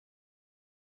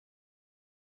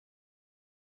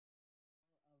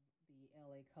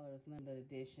Colors Limited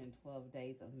Edition 12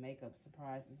 Days of Makeup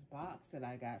Surprises box that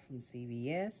I got from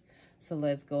CVS. So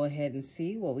let's go ahead and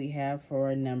see what we have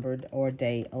for numbered or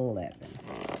day 11.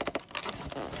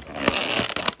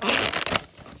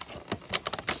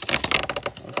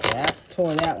 Okay, I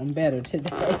tore that one better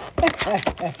today.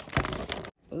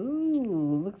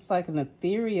 Ooh, looks like an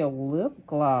ethereal lip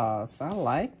gloss. I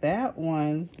like that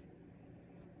one.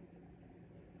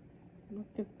 Look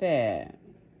at that.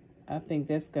 I think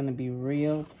that's going to be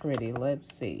real pretty.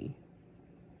 Let's see.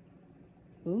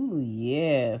 Ooh,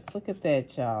 yes. Look at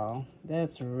that, y'all.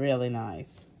 That's really nice.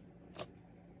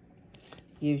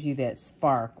 Gives you that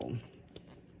sparkle.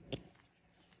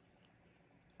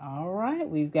 All right,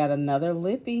 we've got another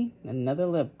lippy, another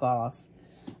lip gloss.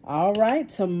 All right,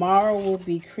 tomorrow will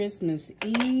be Christmas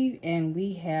Eve, and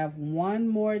we have one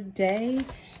more day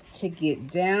to get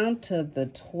down to the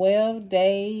 12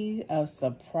 days of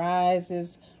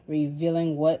surprises,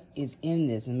 revealing what is in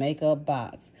this makeup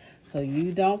box. So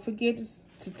you don't forget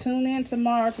to tune in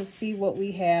tomorrow to see what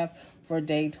we have for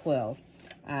day 12.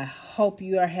 I hope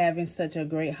you are having such a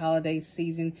great holiday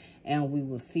season, and we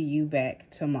will see you back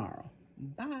tomorrow.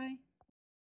 Bye.